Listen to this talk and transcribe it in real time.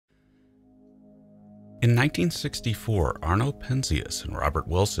In 1964, Arno Penzias and Robert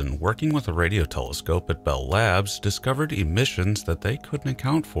Wilson, working with a radio telescope at Bell Labs, discovered emissions that they couldn't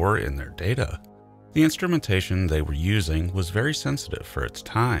account for in their data. The instrumentation they were using was very sensitive for its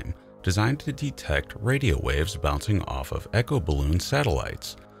time, designed to detect radio waves bouncing off of echo balloon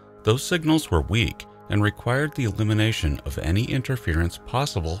satellites. Those signals were weak and required the elimination of any interference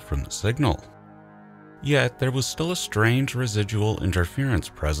possible from the signal. Yet there was still a strange residual interference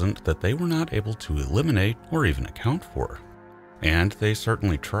present that they were not able to eliminate or even account for. And they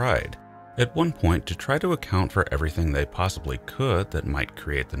certainly tried. At one point, to try to account for everything they possibly could that might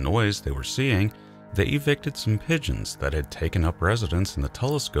create the noise they were seeing, they evicted some pigeons that had taken up residence in the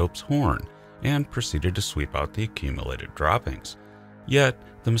telescope's horn and proceeded to sweep out the accumulated droppings. Yet,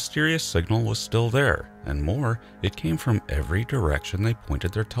 the mysterious signal was still there, and more, it came from every direction they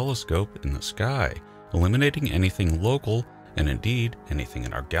pointed their telescope in the sky, eliminating anything local and indeed anything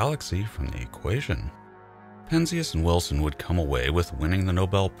in our galaxy from the equation. Penzias and Wilson would come away with winning the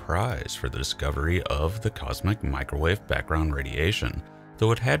Nobel Prize for the discovery of the cosmic microwave background radiation,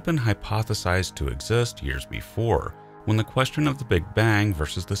 though it had been hypothesized to exist years before, when the question of the Big Bang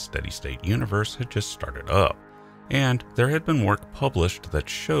versus the steady-state universe had just started up, and there had been work published that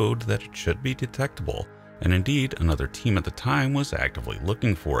showed that it should be detectable, and indeed another team at the time was actively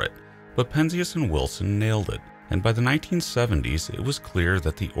looking for it. But Penzias and Wilson nailed it, and by the 1970s it was clear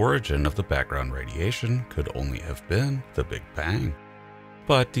that the origin of the background radiation could only have been the Big Bang.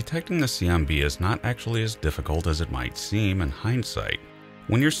 But detecting the CMB is not actually as difficult as it might seem in hindsight.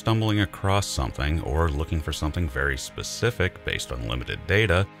 When you're stumbling across something or looking for something very specific based on limited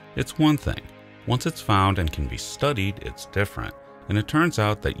data, it's one thing. Once it's found and can be studied, it's different, and it turns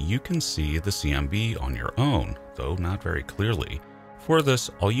out that you can see the CMB on your own, though not very clearly. For this,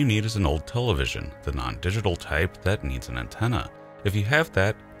 all you need is an old television, the non-digital type that needs an antenna. If you have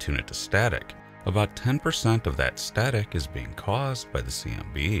that, tune it to static. About 10% of that static is being caused by the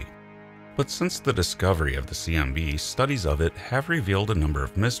CMB. But since the discovery of the CMB, studies of it have revealed a number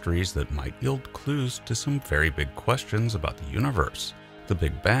of mysteries that might yield clues to some very big questions about the universe, the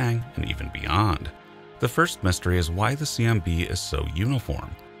Big Bang, and even beyond. The first mystery is why the CMB is so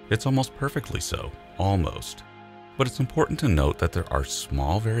uniform. It's almost perfectly so, almost. But it's important to note that there are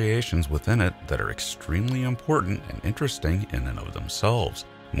small variations within it that are extremely important and interesting in and of themselves.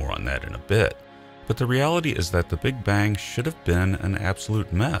 More on that in a bit. But the reality is that the Big Bang should have been an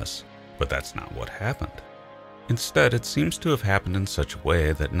absolute mess, but that's not what happened. Instead, it seems to have happened in such a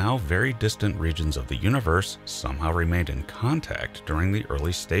way that now very distant regions of the universe somehow remained in contact during the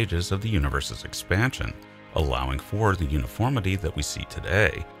early stages of the universe's expansion, allowing for the uniformity that we see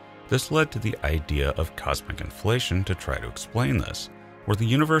today. This led to the idea of cosmic inflation to try to explain this, where the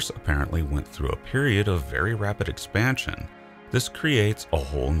universe apparently went through a period of very rapid expansion. This creates a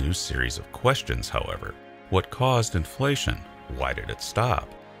whole new series of questions, however. What caused inflation? Why did it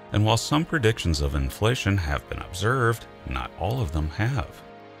stop? And while some predictions of inflation have been observed, not all of them have.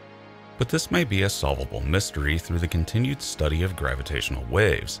 But this may be a solvable mystery through the continued study of gravitational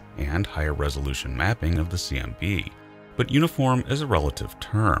waves and higher resolution mapping of the CMB. But uniform is a relative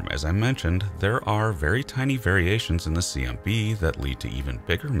term. As I mentioned, there are very tiny variations in the CMB that lead to even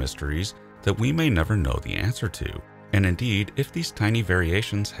bigger mysteries that we may never know the answer to. And indeed, if these tiny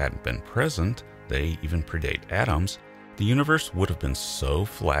variations hadn't been present, they even predate atoms, the universe would have been so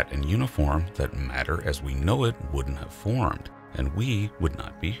flat and uniform that matter as we know it wouldn't have formed, and we would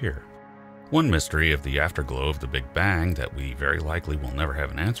not be here. One mystery of the afterglow of the Big Bang that we very likely will never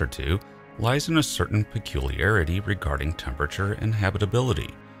have an answer to lies in a certain peculiarity regarding temperature and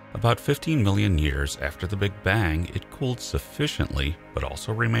habitability. About 15 million years after the Big Bang, it cooled sufficiently, but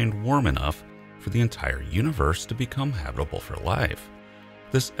also remained warm enough for the entire universe to become habitable for life.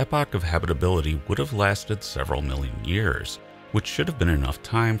 This epoch of habitability would have lasted several million years, which should have been enough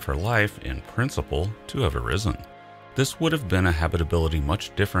time for life, in principle, to have arisen. This would have been a habitability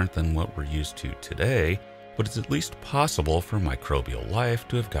much different than what we're used to today, but it's at least possible for microbial life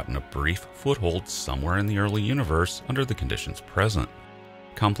to have gotten a brief foothold somewhere in the early universe under the conditions present.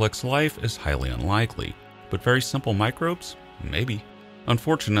 Complex life is highly unlikely, but very simple microbes? Maybe.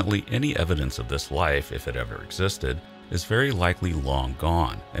 Unfortunately, any evidence of this life, if it ever existed, is very likely long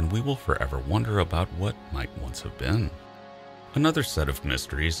gone, and we will forever wonder about what might once have been. Another set of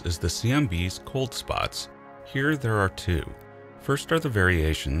mysteries is the CMB's cold spots. Here there are two. First are the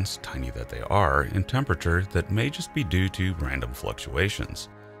variations, tiny that they are, in temperature that may just be due to random fluctuations,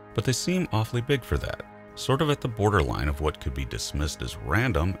 but they seem awfully big for that, sort of at the borderline of what could be dismissed as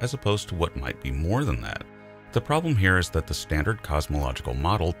random as opposed to what might be more than that. The problem here is that the standard cosmological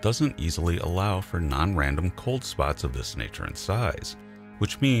model doesn't easily allow for non-random cold spots of this nature and size.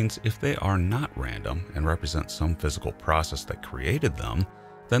 which means if they are not random and represent some physical process that created them,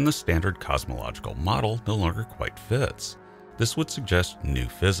 then the standard cosmological model no longer quite fits. This would suggest new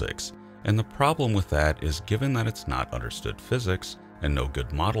physics, and the problem with that is given that it's not understood physics and no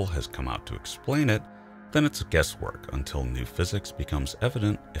good model has come out to explain it, then it's guesswork until new physics becomes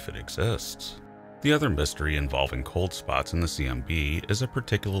evident if it exists. The other mystery involving cold spots in the CMB is a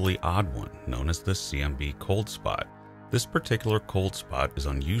particularly odd one, known as the CMB cold spot. This particular cold spot is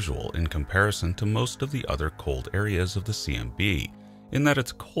unusual in comparison to most of the other cold areas of the CMB, in that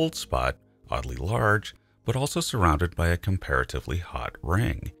it's a cold spot, oddly large, but also surrounded by a comparatively hot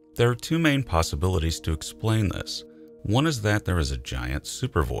ring. There are two main possibilities to explain this. One is that there is a giant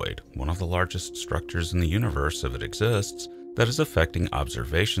supervoid, one of the largest structures in the universe if it exists, that is affecting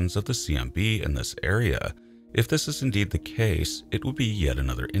observations of the CMB in this area. If this is indeed the case, it would be yet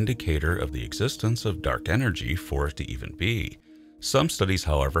another indicator of the existence of dark energy for it to even be. Some studies,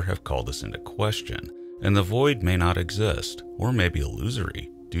 however, have called this into question, and the void may not exist, or may be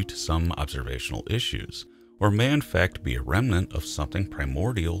illusory due to some observational issues, or may in fact be a remnant of something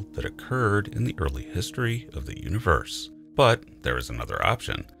primordial that occurred in the early history of the universe. But there is another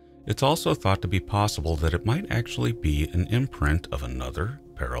option. It's also thought to be possible that it might actually be an imprint of another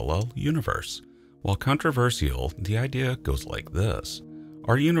parallel universe. While controversial, the idea goes like this.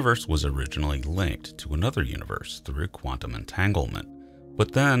 Our universe was originally linked to another universe through quantum entanglement,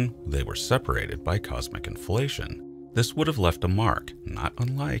 but then they were separated by cosmic inflation. This would have left a mark, not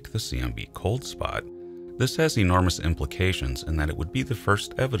unlike the CMB cold spot. This has enormous implications in that it would be the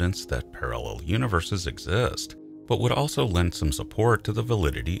first evidence that parallel universes exist, but would also lend some support to the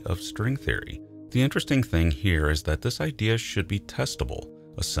validity of string theory. The interesting thing here is that this idea should be testable.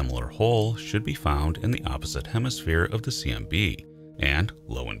 A similar hole should be found in the opposite hemisphere of the CMB, and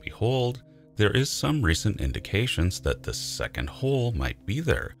lo and behold, there is some recent indications that this second hole might be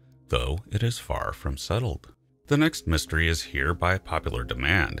there, though it is far from settled. The next mystery is here by popular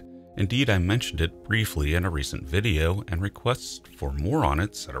demand. Indeed, I mentioned it briefly in a recent video, and requests for more on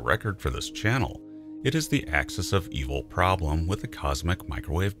it set a record for this channel. It is the axis of evil problem with the cosmic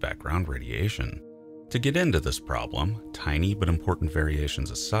microwave background radiation. To get into this problem, tiny but important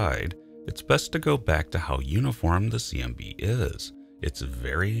variations aside, it's best to go back to how uniform the CMB is. It's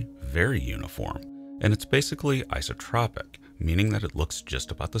very, very uniform, and it's basically isotropic, meaning that it looks just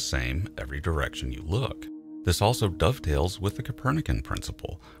about the same every direction you look. This also dovetails with the Copernican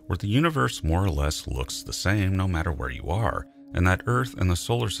principle, where the universe more or less looks the same no matter where you are, and that Earth and the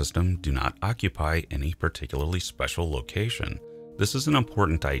solar system do not occupy any particularly special location. This is an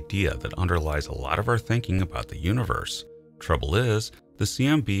important idea that underlies a lot of our thinking about the universe. Trouble is, the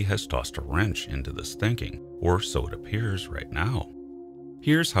CMB has tossed a wrench into this thinking, or so it appears right now.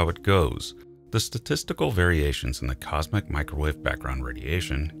 Here's how it goes. The statistical variations in the cosmic microwave background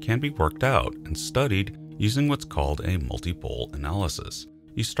radiation can be worked out and studied using what's called a multipole analysis.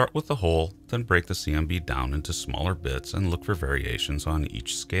 You start with the whole, then break the CMB down into smaller bits and look for variations on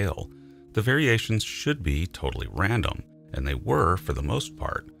each scale. The variations should be totally random, and they were for the most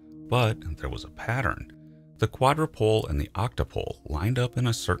part, but there was a pattern. The quadrupole and the octupole lined up in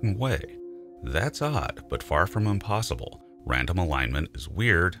a certain way. That's odd, but far from impossible. Random alignment is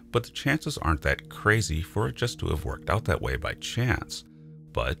weird, but the chances aren't that crazy for it just to have worked out that way by chance.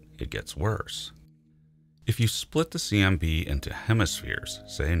 But it gets worse. If you split the CMB into hemispheres,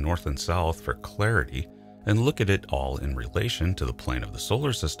 say north and south for clarity, and look at it all in relation to the plane of the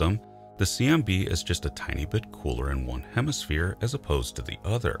solar system, the CMB is just a tiny bit cooler in one hemisphere as opposed to the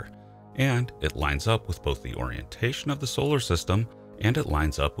other. And it lines up with both the orientation of the solar system and it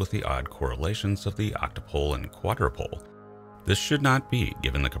lines up with the odd correlations of the octupole and quadrupole. This should not be,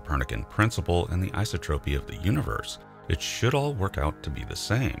 given the Copernican principle and the isotropy of the universe. It should all work out to be the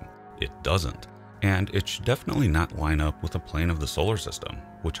same. It doesn't. And it should definitely not line up with the plane of the solar system,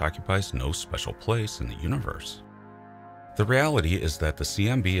 which occupies no special place in the universe. The reality is that the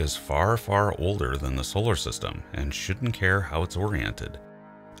CMB is far, far older than the solar system and shouldn't care how it's oriented.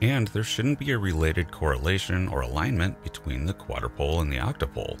 And there shouldn't be a related correlation or alignment between the quadrupole and the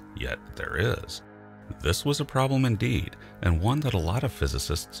octupole, yet there is. This was a problem indeed, and one that a lot of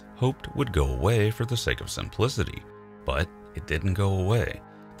physicists hoped would go away for the sake of simplicity. But it didn't go away.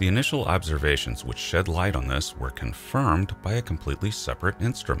 The initial observations which shed light on this were confirmed by a completely separate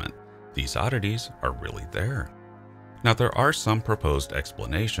instrument. These oddities are really there. Now, there are some proposed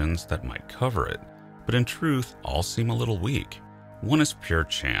explanations that might cover it, but in truth, all seem a little weak. One is pure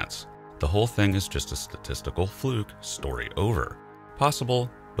chance. The whole thing is just a statistical fluke, story over. Possible,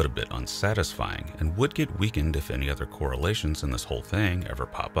 but a bit unsatisfying, and would get weakened if any other correlations in this whole thing ever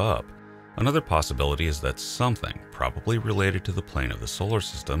pop up. Another possibility is that something, probably related to the plane of the solar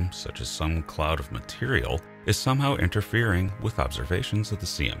system, such as some cloud of material, is somehow interfering with observations of the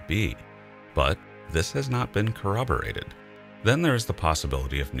CMB. But this has not been corroborated. Then there is the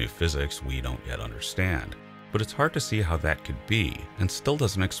possibility of new physics we don't yet understand, but it's hard to see how that could be, and still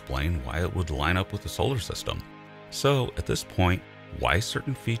doesn't explain why it would line up with the solar system. So, at this point, why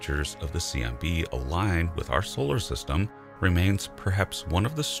certain features of the CMB align with our solar system remains perhaps one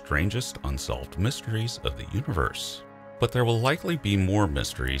of the strangest unsolved mysteries of the universe. But there will likely be more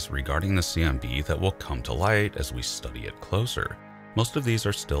mysteries regarding the CMB that will come to light as we study it closer. Most of these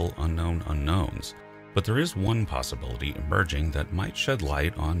are still unknown unknowns, but there is one possibility emerging that might shed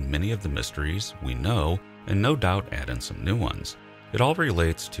light on many of the mysteries we know and no doubt add in some new ones. It all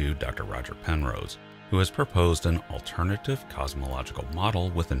relates to Dr. Roger Penrose, who has proposed an alternative cosmological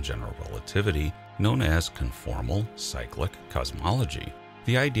model within general relativity known as conformal cyclic cosmology.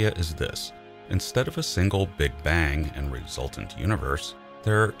 The idea is this: instead of a single Big Bang and resultant universe,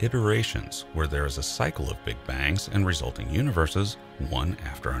 there are iterations where there is a cycle of Big Bangs and resulting universes, one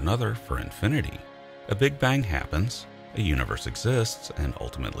after another for infinity. A Big Bang happens, a universe exists and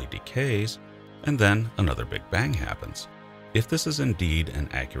ultimately decays, and then another Big Bang happens. If this is indeed an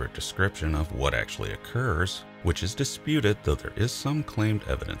accurate description of what actually occurs, which is disputed though there is some claimed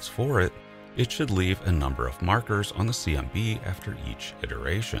evidence for it, it should leave a number of markers on the CMB after each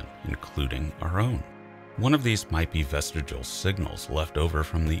iteration, including our own. One of these might be vestigial signals left over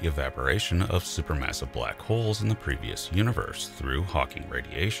from the evaporation of supermassive black holes in the previous universe through Hawking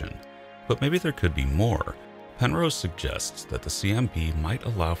radiation. But maybe there could be more. Penrose suggests that the CMB might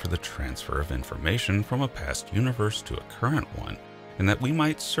allow for the transfer of information from a past universe to a current one, and that we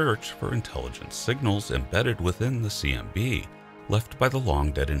might search for intelligent signals embedded within the CMB, left by the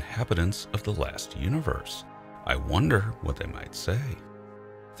long-dead inhabitants of the last universe. I wonder what they might say.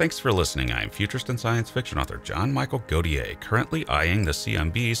 Thanks for listening. I'm futurist and science fiction author John Michael Godier, currently eyeing the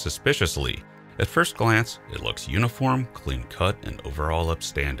CMB suspiciously. At first glance, it looks uniform, clean-cut, and overall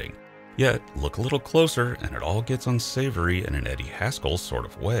upstanding. Yet, look a little closer and it all gets unsavory in an Eddie Haskell sort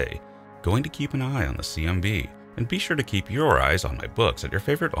of way. Going to keep an eye on the CMB. And be sure to keep your eyes on my books at your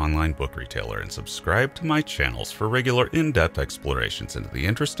favorite online book retailer and subscribe to my channels for regular in-depth explorations into the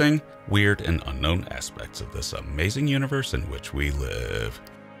interesting, weird, and unknown aspects of this amazing universe in which we live.